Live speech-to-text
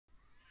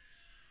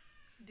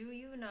Do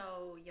you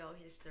know yo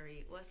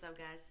history? What's up,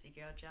 guys? It's your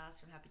girl Joss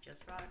from Happy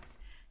Just Rocks,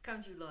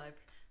 coming to you live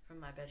from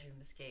my bedroom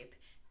escape.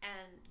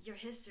 And your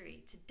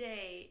history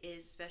today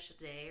is special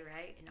day,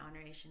 right? In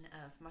honoration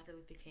of Martin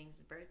Luther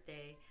King's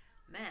birthday.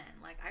 Man,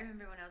 like I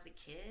remember when I was a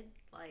kid,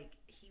 like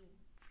he was.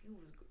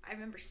 I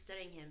remember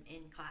studying him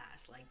in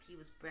class. Like he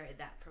was very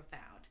that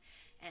profound.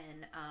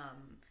 And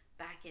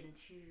back in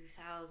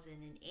 2008,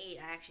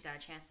 I actually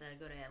got a chance to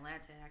go to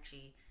Atlanta.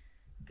 Actually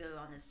go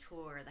on this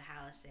tour of the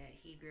house that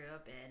he grew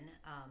up in,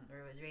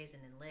 or was raised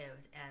in and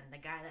lived. And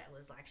the guy that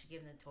was actually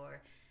giving the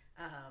tour,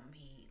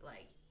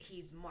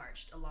 he's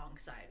marched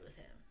alongside with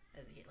him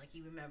as a kid. Like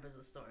he remembers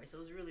the story. So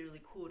it was really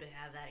really cool to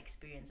have that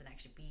experience and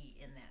actually be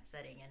in that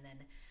setting.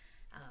 And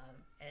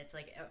it's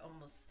like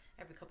almost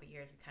every couple of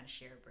years we kind of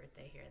share a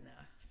birthday here and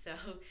there.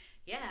 So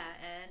yeah,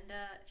 and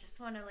just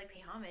want to like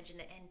pay homage and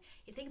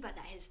you think about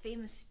that his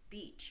famous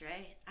speech,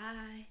 right?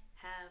 I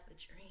have a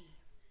dream.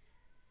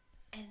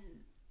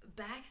 And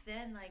back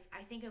then, like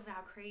I think of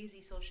how crazy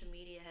social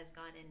media has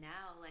gone in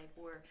now, like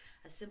where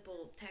a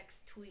simple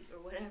text tweet or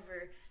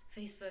whatever,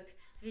 Facebook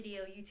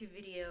video, YouTube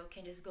video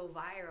can just go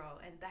viral.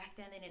 And back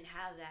then they didn't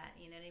have that,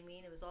 you know what I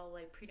mean? It was all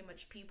like pretty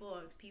much people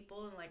amongst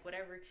people and like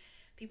whatever,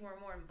 people were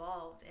more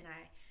involved. And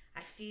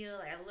I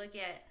feel like I look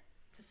at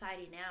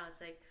society now,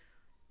 it's like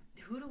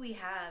who do we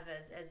have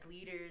as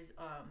leaders,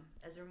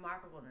 as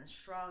remarkable and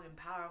strong and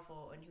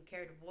powerful and who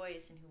carried a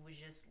voice and who was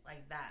just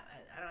like that?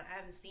 I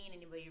haven't seen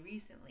anybody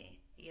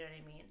recently, you know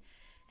what I mean?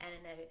 And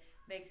it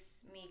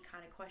makes me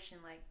kind of question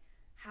like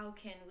how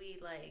can we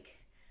like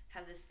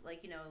have this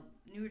like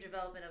newer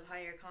development of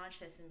higher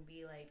conscious and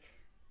be like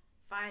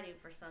fighting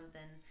for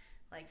something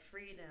like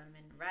freedom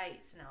and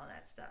rights and all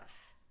that stuff.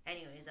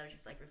 Anyways, I was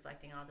just like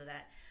reflecting all of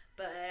that.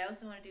 But I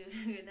also want to do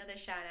another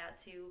shout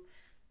out to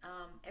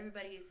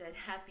everybody who said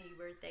happy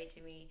birthday to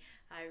me.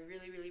 I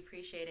really really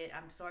appreciate it.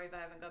 I'm sorry if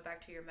I haven't got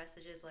back to your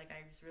messages. Like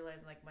I just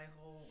realized like my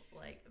whole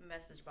like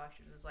message box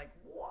was just like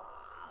wow.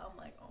 I'm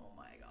like oh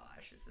my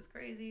gosh, this is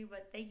crazy.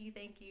 But thank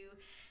you,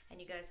 and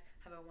you guys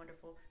have a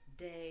wonderful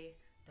day.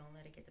 Don't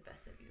let it get the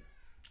best of you.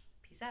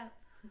 Peace out.